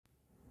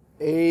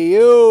Hey,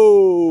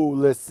 you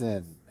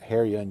listen,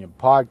 Harry Onion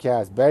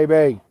Podcast,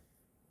 baby.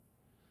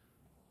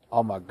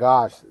 Oh my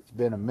gosh, it's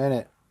been a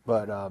minute,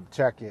 but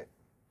check it.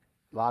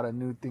 A lot of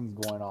new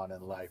things going on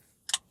in life.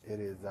 It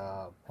is.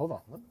 Hold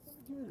on, let me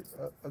do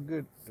a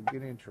good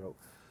intro.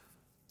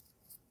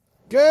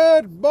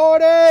 Good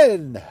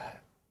morning,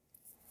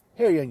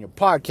 Harry Onion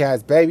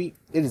Podcast, baby.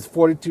 It is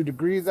 42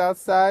 degrees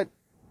outside.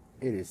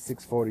 It is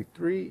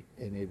 6:43,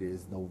 and it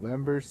is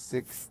November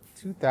 6th,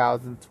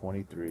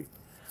 2023.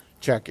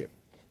 Check it.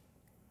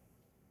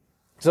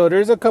 So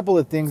there's a couple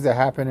of things that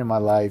happen in my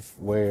life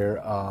where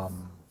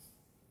I'm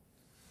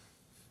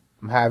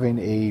having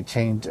a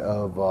change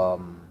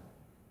of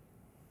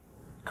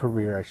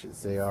career, I should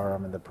say, or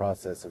I'm in the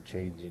process of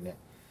changing it.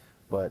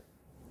 But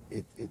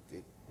it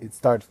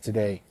starts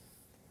today.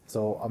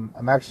 So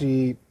I'm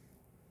actually,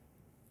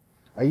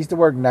 I used to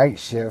work night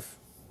shift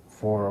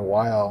for a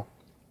while.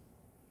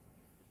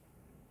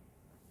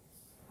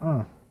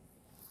 Oh,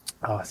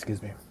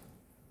 excuse me.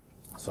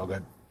 So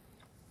good.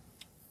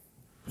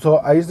 So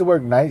I used to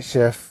work night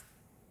shift,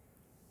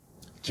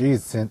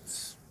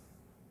 since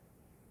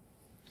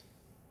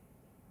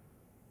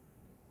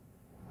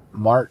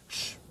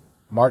March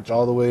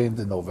all the way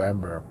into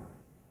November,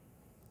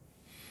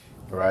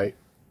 right?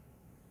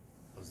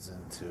 I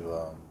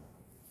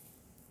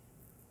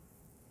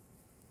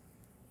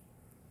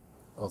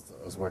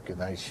was working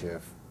night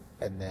shift,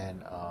 and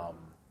then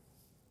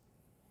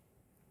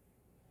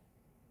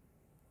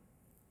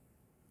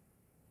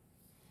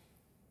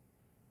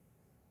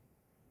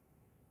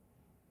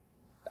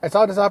I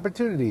saw this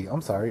opportunity. I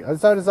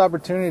saw this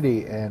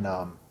opportunity, and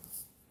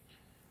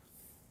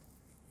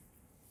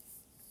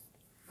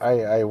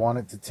I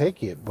wanted to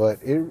take it,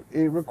 but it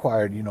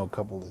required a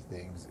couple of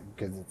things,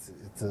 because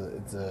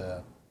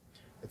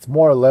it's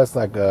more or less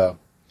like an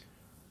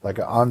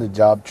on the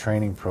job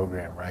training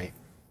program, right?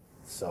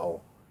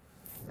 So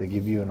they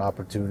give you an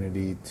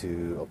opportunity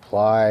to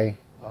apply,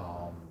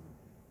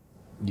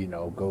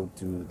 go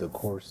through the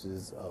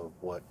courses of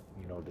what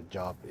the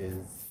job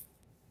is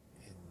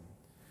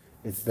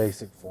in its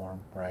basic form,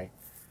 right?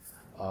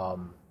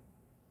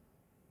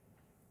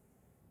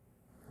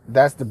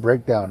 That's the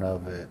breakdown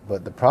of it.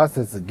 But the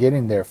process of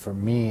getting there for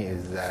me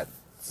is that,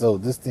 so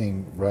this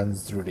thing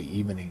runs through the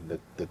evening,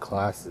 the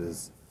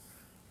classes.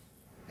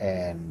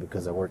 And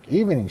because I work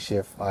evening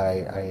shift,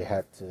 I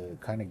had to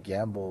kind of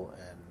gamble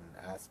and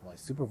ask my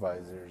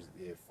supervisors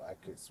if I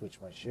could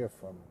switch my shift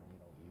from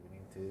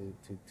evening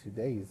to 2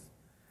 days.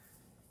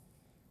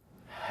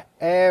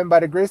 And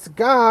by the grace of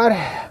God,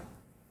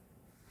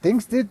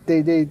 things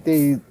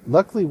they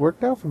luckily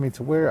worked out for me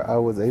to where I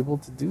was able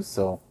to do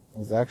so. I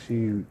was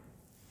actually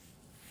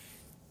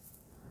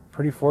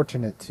pretty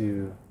fortunate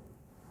to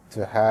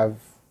have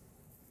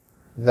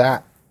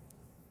that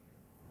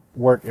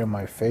work in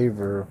my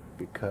favor,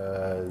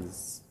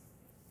 because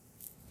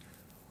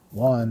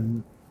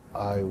one,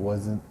 I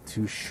wasn't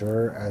too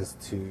sure as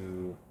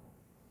to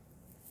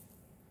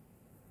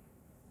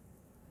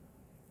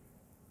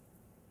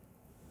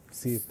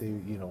see if they,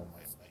 my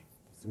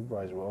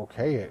supervisor were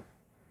okay.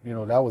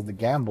 That was the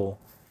gamble.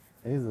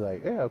 And he's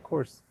like, yeah, of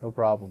course, no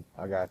problem,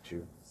 I got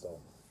you. So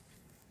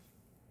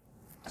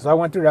I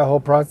went through that whole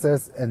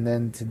process, and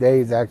then today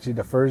is actually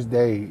the first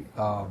day.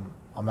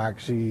 I'm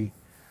actually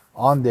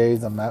on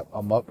days. I'm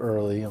up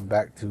early. I'm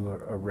back to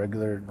a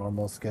regular,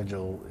 normal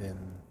schedule in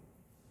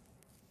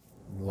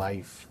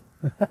life.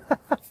 I'm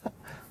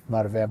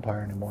not a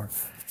vampire anymore,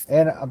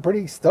 and I'm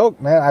pretty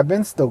stoked, man. I've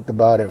been stoked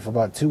about it for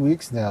about 2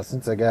 weeks now,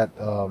 since I got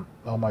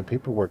all my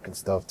paperwork and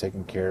stuff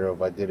taken care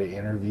of. I did an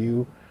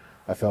interview.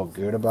 I felt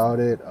good about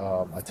it.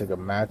 I took a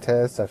math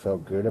test. I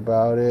felt good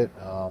about it.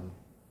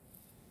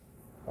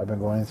 I've been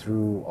going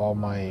through all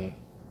my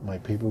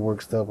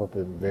paperwork stuff. I've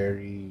been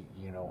very,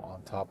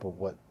 on top of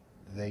what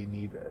they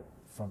need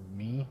from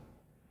me,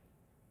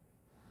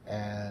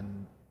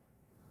 and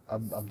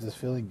I'm just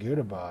feeling good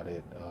about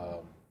it.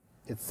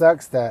 It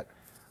sucks that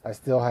I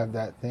still have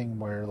that thing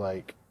where,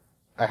 like,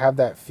 I have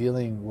that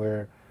feeling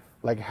where,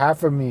 like,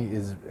 half of me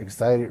is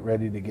excited,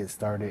 ready to get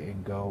started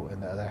and go,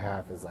 and the other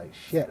half is like,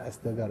 shit, I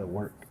still gotta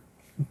work.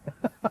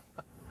 I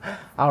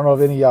don't know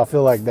if any of y'all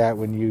feel like that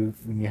when you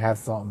have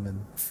something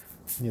and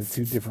you have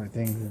two different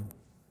things and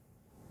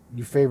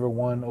you favor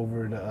one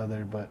over the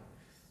other. But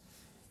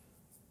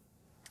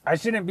I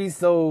shouldn't be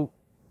so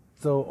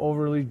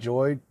overly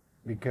joyed,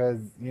 because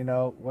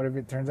what if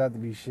it turns out to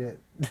be shit?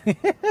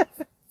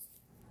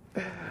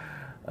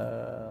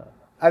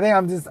 I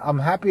think I'm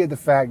happy at the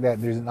fact that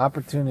there's an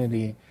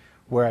opportunity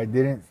where I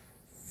didn't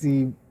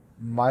see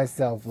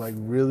myself like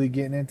really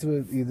getting into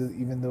it,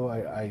 even though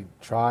I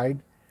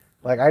tried.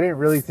 Like, I didn't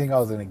really think I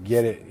was gonna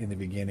get it in the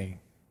beginning,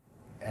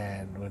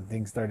 and when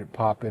things started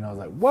popping, I was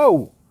like,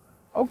 whoa,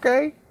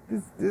 okay,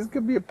 this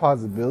could be a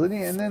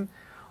possibility. And then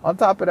on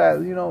top of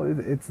that,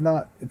 it's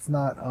not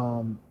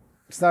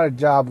a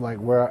job like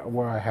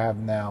where I have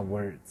now,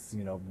 where it's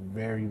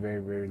very,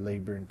 very, very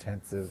labor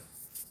intensive.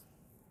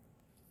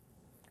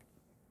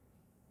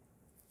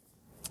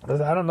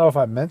 I don't know if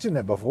I mentioned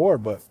it before,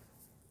 but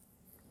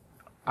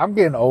I'm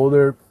getting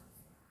older.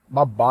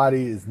 my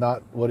body is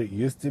not what it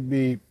used to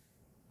be.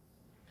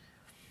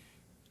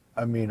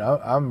 I mean,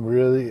 I'm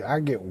really, I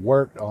get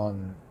worked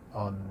on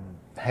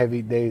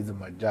heavy days of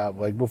my job.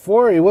 Like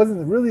before, it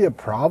wasn't really a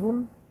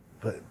problem,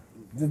 but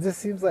it just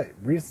seems like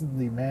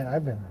recently, man,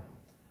 I've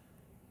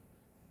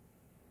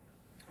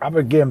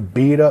been getting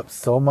beat up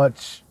so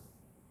much,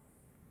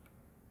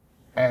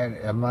 and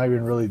I'm not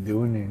even really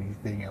doing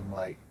anything. I'm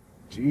like,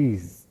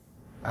 geez,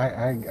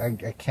 I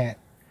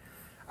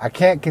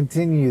can't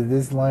continue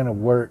this line of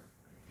work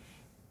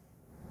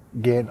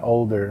getting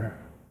older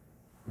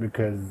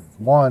because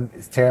one,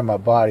 it's tearing my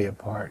body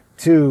apart.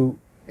 Two,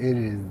 it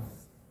is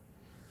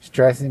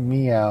stressing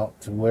me out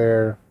to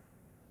where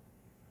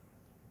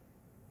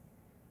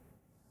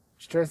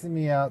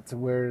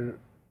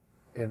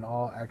in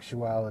all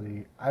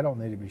actuality, I don't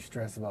need to be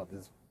stressed about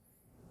this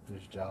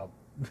job.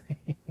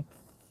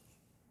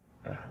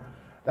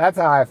 That's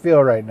how I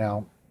feel right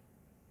now.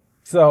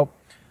 So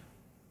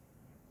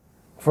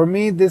for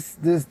me, this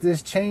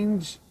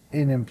change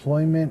in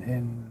employment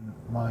in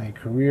my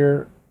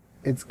career,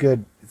 it's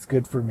good. It's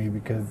good for me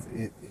because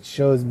it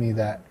shows me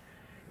that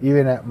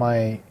even at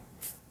my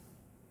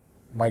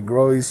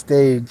growing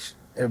stage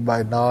and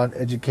my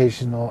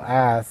non-educational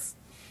ass,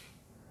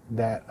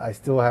 that I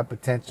still have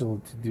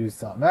potential to do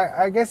something.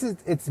 I guess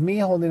it's me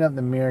holding up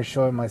the mirror,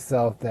 showing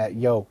myself that,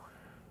 yo,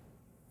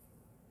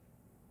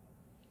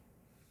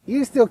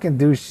 you still can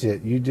do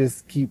shit. You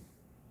just keep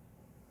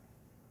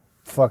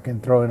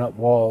fucking throwing up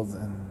walls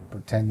and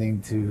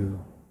pretending to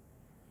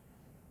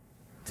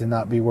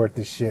not be worth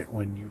the shit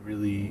when you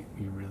really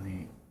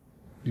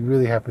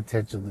have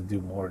potential to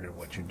do more than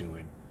what you're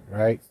doing,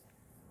 right?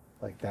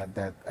 Like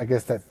that I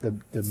guess that's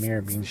the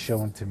mirror being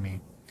shown to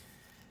me.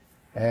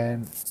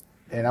 And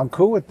I'm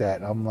cool with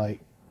that. I'm like,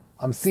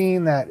 I'm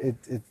seeing that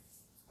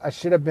I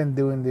should have been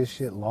doing this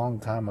shit long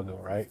time ago,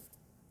 right?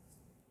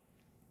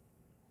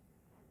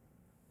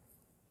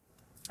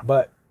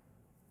 But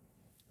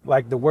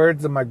like the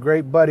words of my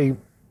great buddy,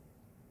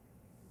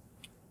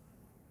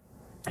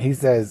 he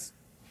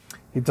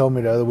told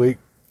me the other week,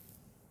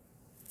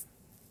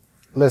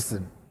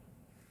 listen,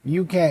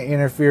 you can't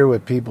interfere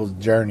with people's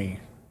journey.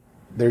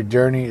 Their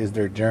journey is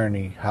their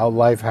journey. How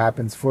life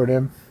happens for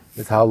them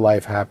is how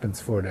life happens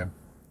for them.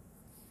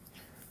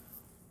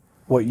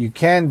 What you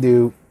can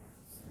do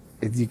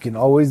is you can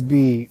always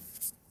be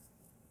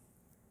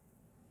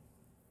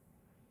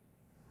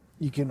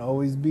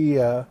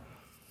an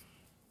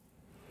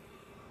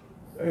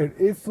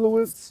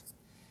influence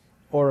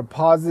or a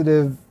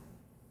positive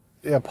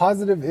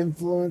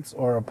influence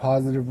or a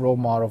positive role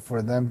model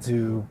for them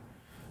to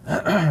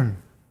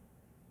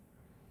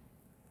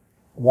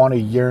want to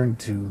yearn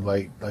to,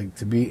 like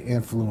to be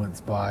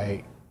influenced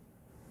by,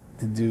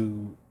 to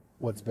do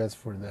what's best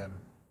for them.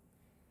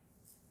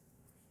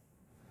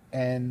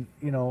 And,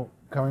 you know,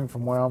 coming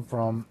from where I'm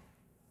from,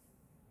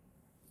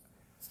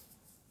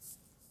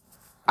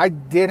 I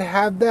did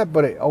have that,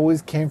 but it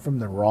always came from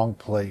the wrong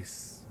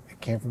place.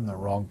 It came from the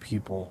wrong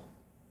people.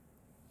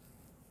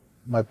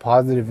 My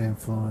positive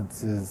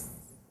influences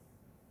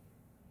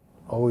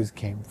always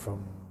came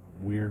from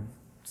weird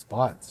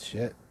spots,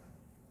 shit.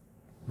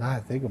 Now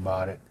I think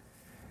about it.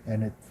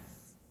 And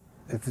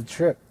it's a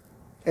trip.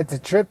 It's a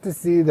trip to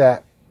see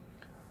that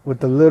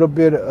with a little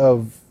bit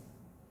of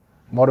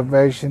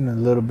motivation and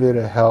a little bit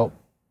of help,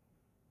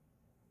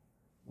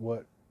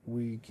 what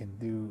we can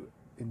do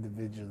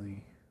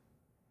individually.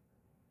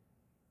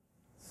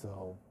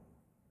 So,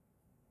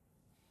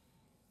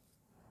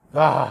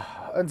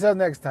 until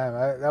next time,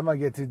 I'm going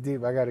to get too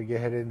deep. I got to get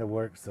headed into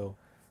work. So,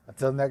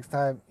 until next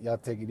time, y'all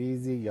take it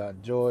easy. Y'all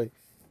enjoy.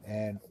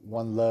 And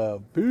one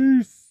love.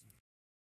 Peace.